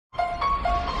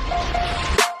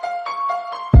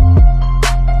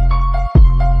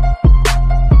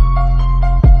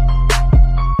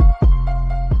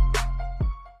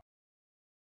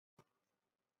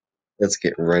Let's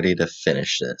get ready to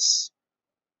finish this.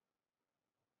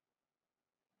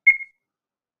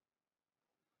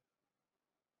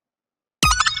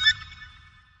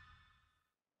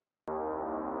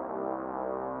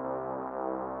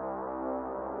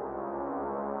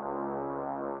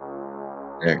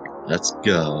 There, let's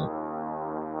go.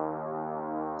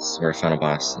 So our final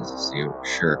boss is you.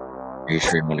 Sure. Are you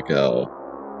sure you want to go?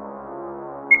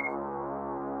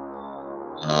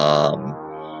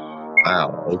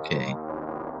 Wow, okay.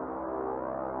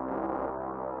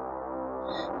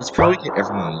 Let's probably get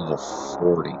everyone level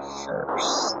 40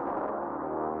 first.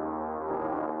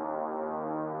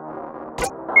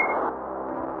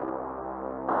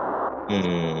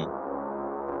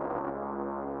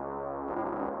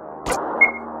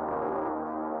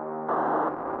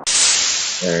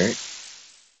 Alright.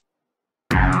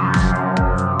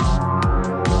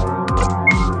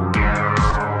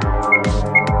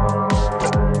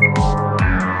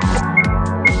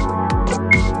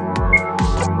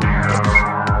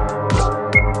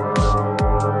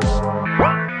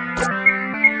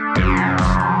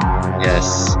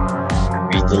 Yes.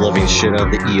 Beat the living shit out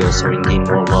of the eel so we can gain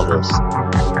more levels.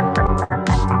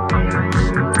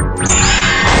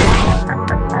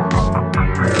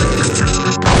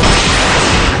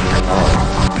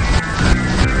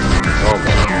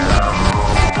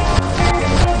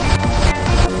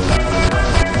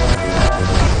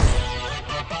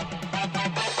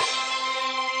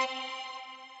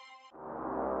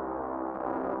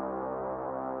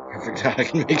 I forgot I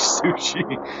can make sushi.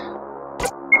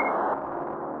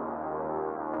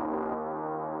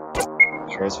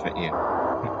 Tries fit you.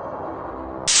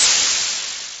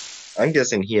 I'm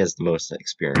guessing he has the most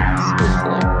experience,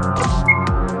 hopefully.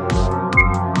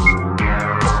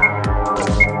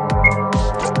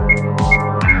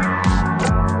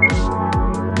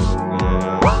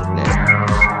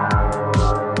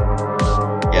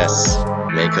 Yes,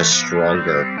 make us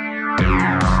stronger.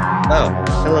 Oh,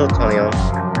 hello, Tonio.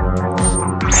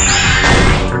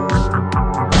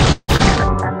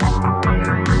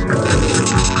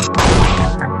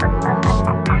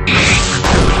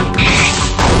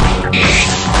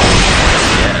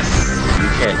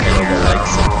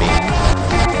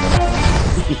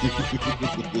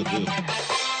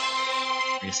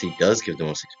 I guess he does give the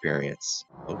most experience.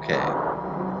 Okay.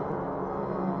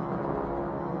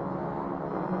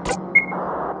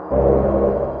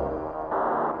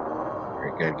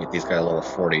 Very good. Get these guys level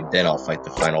 40, then I'll fight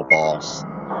the final boss.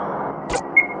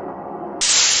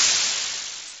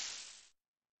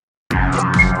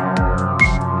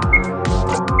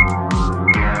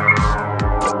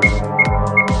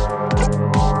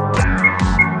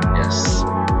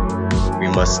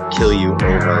 Must kill you over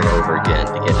and over again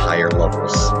to get higher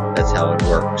levels. That's how it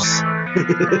works.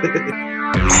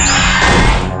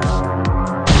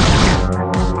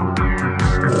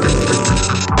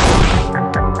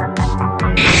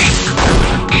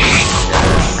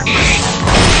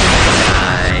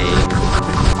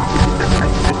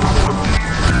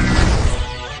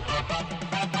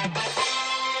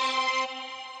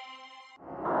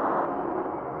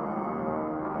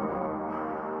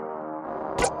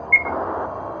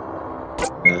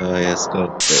 Let's go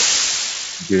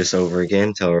do this over again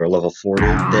until we're level 40.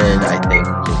 Then I think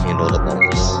we can handle the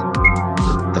boss.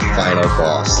 The final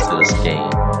boss to this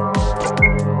game.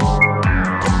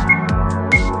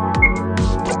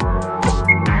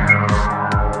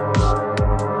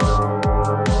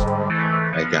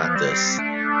 I got this.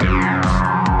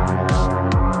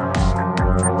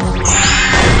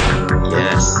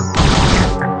 Yes.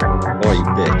 Oh, you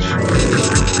bitch.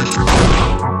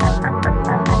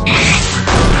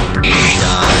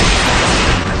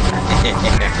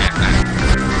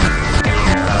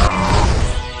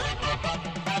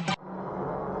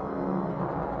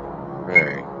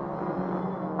 Alright.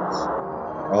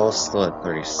 We're all still at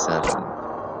 37.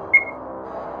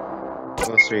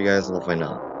 Most of you guys will find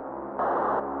out.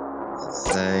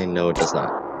 Say no, it does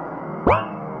not.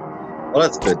 Well,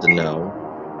 that's good to know.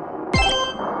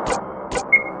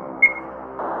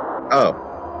 Oh.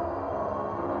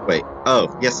 Wait. Oh,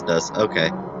 yes it does. Okay.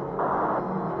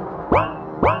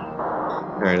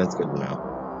 Alright, that's good to know.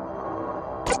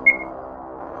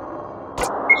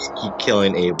 Just keep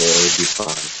killing Abel, it'll be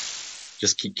fine.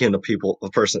 Just keep killing the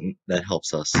person that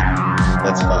helps us.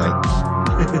 That's fine.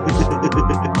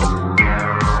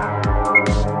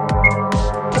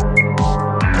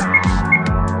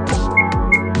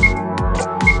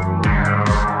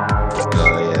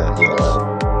 Oh yeah, heal up.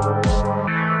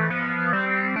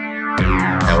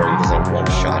 That way he doesn't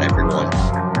one-shot everyone.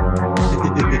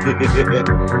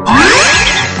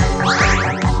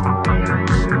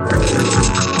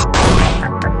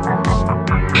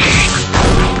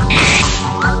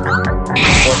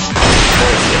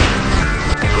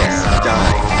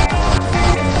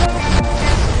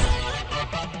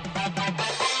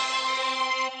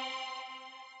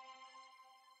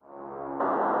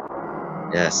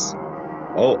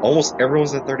 almost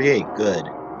everyone's at 38. Good.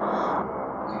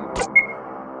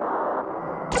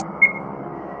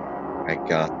 I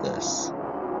got this.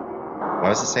 Why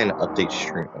was it saying update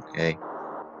stream? Okay.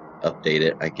 Update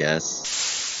it, I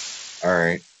guess.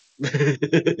 Alright. Here's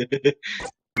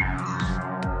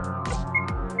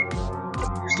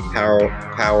the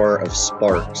power of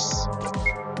sparks.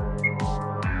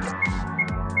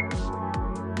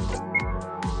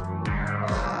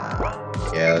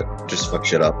 Yeah, just fuck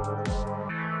shit up.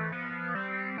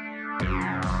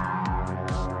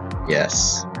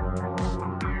 Yes.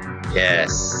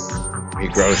 Yes. We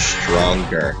grow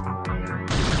stronger.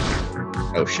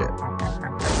 Oh shit.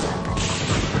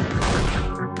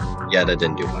 Yeah, that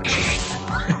didn't do much.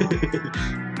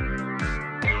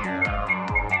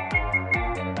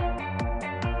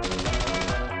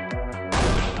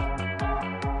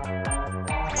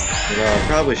 You know, I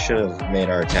probably should have made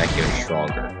our attack even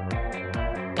stronger.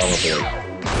 Probably.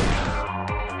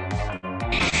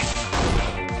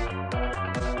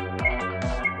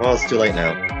 Well, it's too late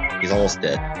now. He's almost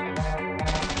dead.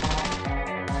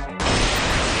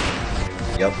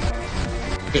 Yep.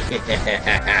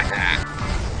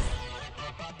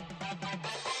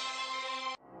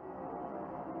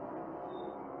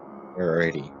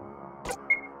 Alrighty.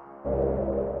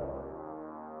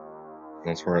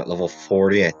 Once we're at level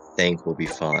 40, I think we'll be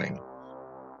fine.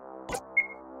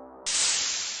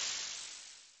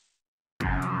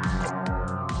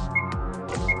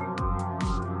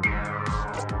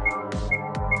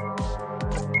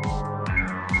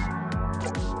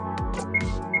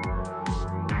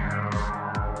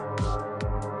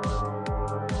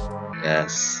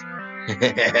 Yes.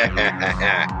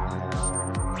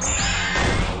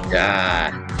 Yeah.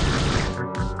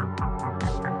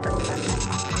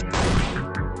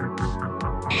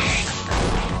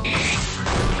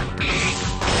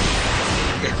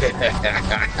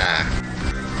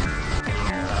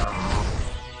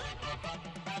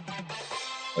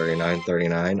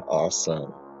 $39.39,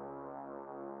 awesome.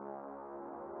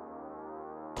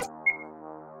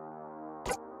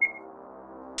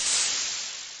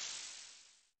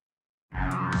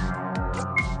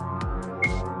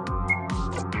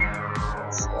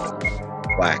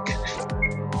 Whack.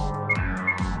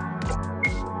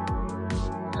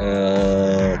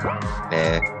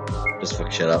 Nah. Just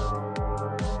fuck shit up.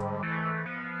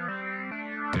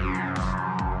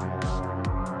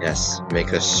 Yes,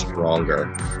 make us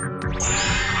stronger.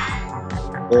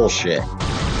 Bullshit.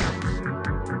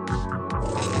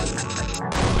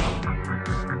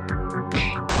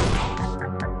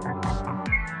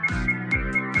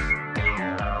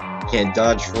 Can't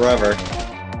dodge forever.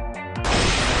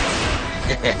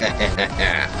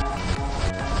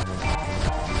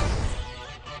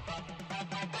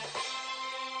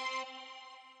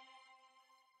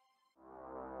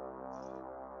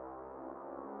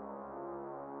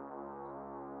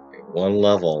 One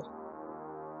level.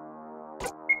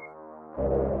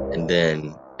 And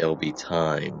then it'll be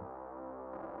time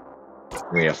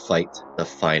for me to fight the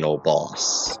final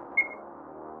boss.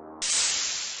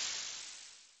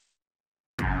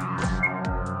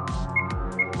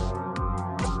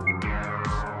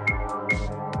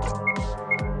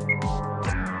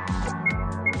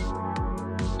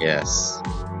 Yes.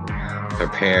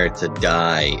 Prepare to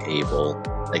die, Abel.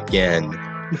 Again.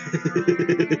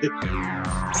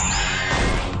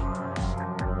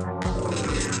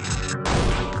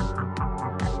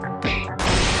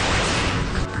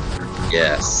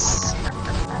 Yes.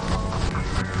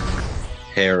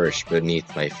 Perish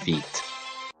beneath my feet.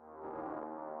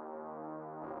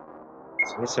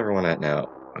 So what's everyone at now?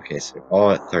 Okay, so we're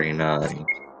all at 39.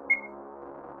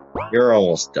 You're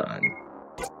almost done.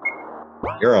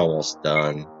 You're almost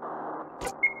done.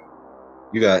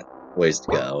 You got ways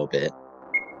to go a bit.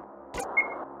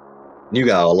 You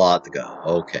got a lot to go.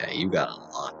 Okay, you got a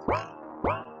lot to go.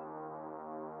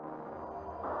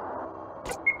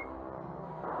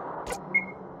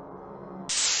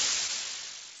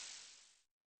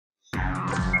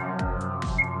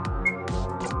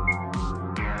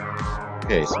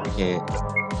 Okay, so we can't...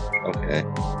 Okay.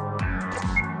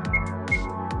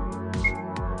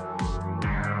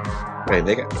 Wait,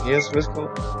 they got... He has what's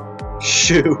called?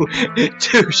 Shoe!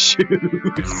 2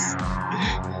 shoes!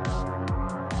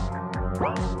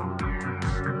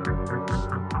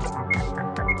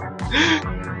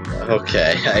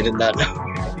 Okay, I did not know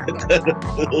that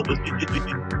ability.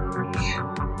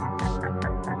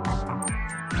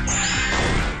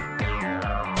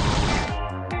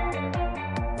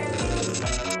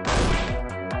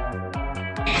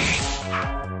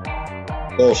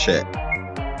 Bullshit.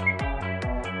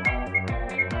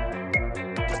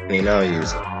 Can you now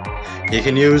use it? You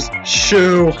can use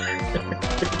shoe.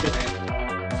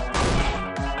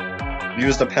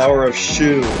 Use the power of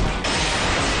shoe.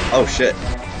 Oh shit.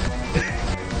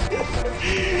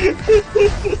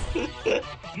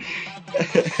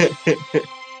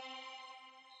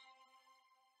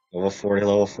 Level 40,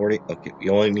 level 40. Okay, we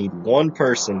only need one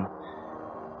person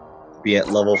to be at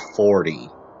level 40.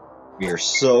 We are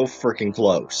so freaking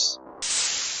close.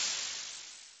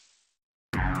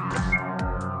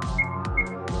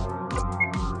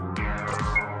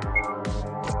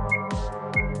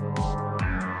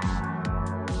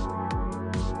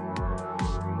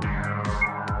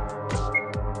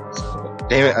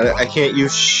 Damn it, I can't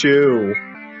use shoe.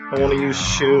 I want to use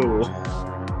shoe.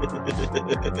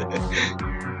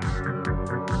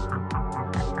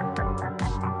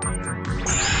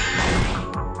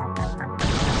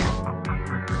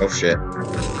 Oh shit.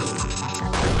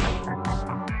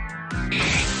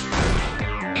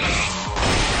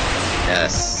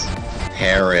 Yes.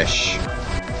 Perish.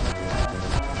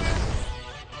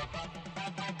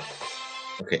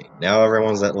 Okay, now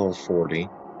everyone's at level 40.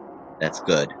 That's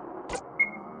good.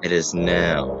 It is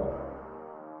now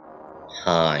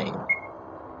time.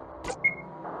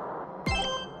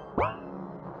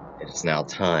 It is now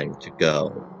time to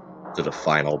go to the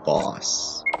final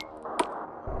boss.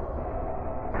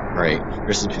 Right,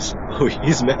 there's this. Oh,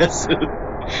 he's massive.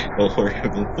 Don't worry,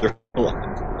 I've been through a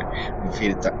lot.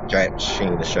 Defeated the giant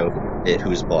machine to show it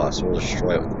who's boss. We'll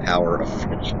destroy it with the power of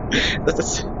friendship.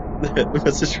 That's the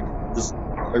message from this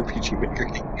RPG Maker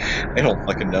game. I don't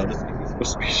fucking know. This thing is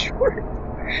supposed to be short.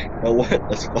 Now what?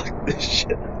 Let's fuck this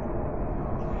shit.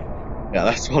 Yeah,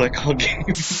 that's what I call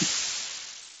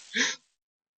games.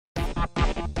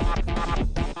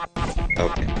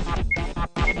 Okay.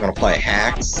 I'm gonna apply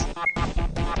hacks.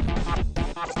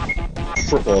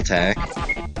 Triple attack.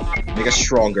 Make us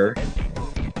stronger.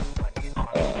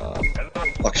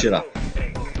 Fuck shit up.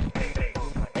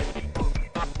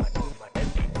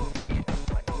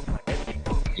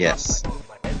 Yes.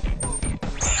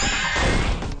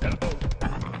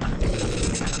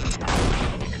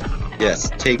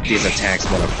 Yes, take these attacks,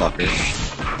 motherfucker.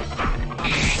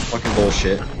 Fucking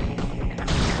bullshit.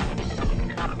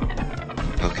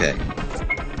 Okay.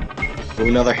 Do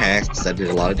another hack, because that did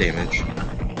a lot of damage.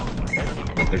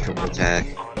 Another triple attack.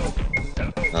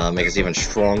 Make us even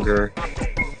stronger.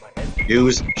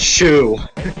 Use shoe!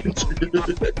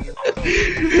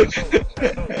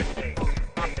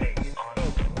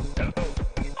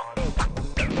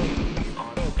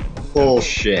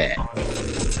 Bullshit.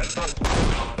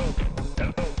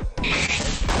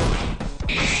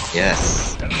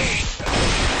 Yes.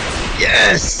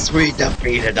 Yes! We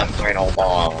defeated the final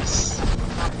boss!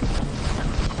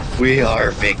 We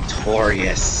are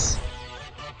victorious!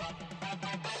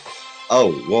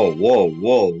 Oh, whoa, whoa,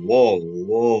 whoa, whoa,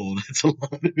 whoa. That's a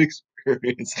lot of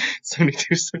experience.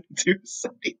 72, 72,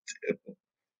 72.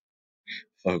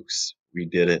 Folks, we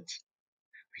did it.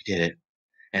 We did it.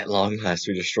 At long last,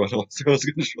 we destroyed all the was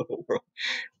gonna destroy the world.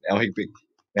 Now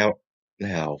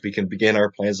we can begin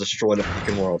our plans to destroy the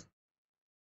fucking world.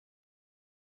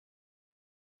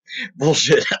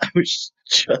 Bullshit, I was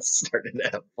just starting to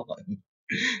have fun.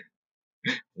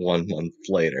 1 month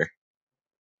later.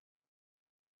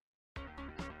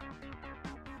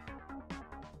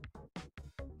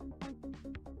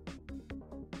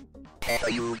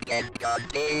 You can't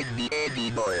contain me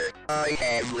anymore. I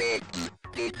have waited.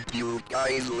 Did you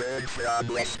guys learn from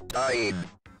last time?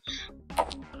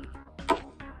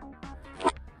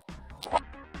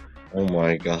 Oh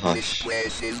my gosh. This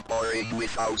place is boring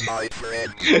without my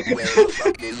friend. Where the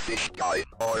fuck is this guy?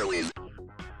 Orwin.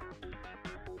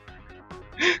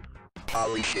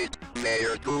 Holy shit,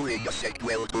 they're doing a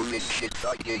sequel to this shit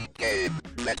fucking game.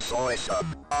 That's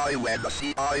awesome. I wanna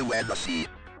see.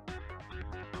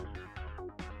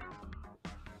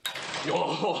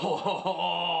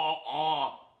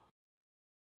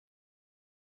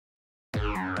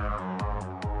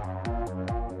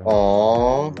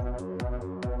 Aww.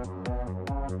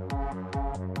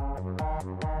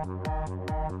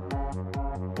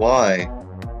 Why?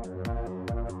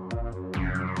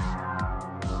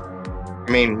 I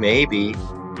mean, maybe.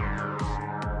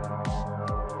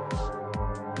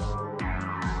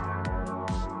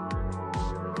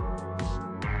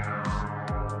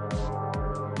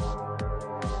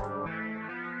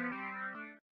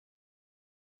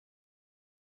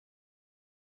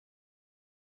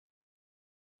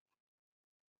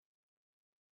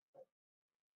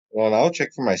 Well, I'll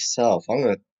check for myself.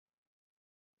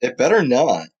 It better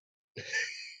not.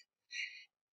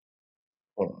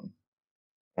 Hold on.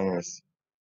 I'm gonna.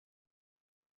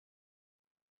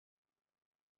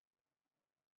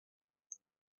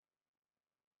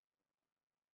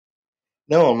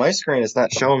 No, on my screen it's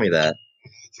not showing me that.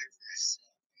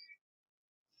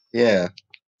 Yeah.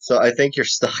 So I think you're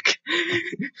stuck.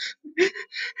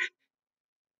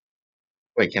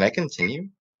 Wait, can I continue?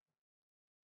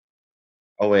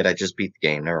 Oh wait, I just beat the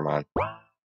game. Never mind.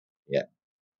 Yeah.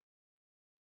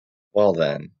 Well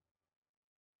then.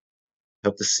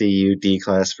 Hope to see you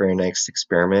D-class for your next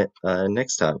experiment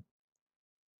next time.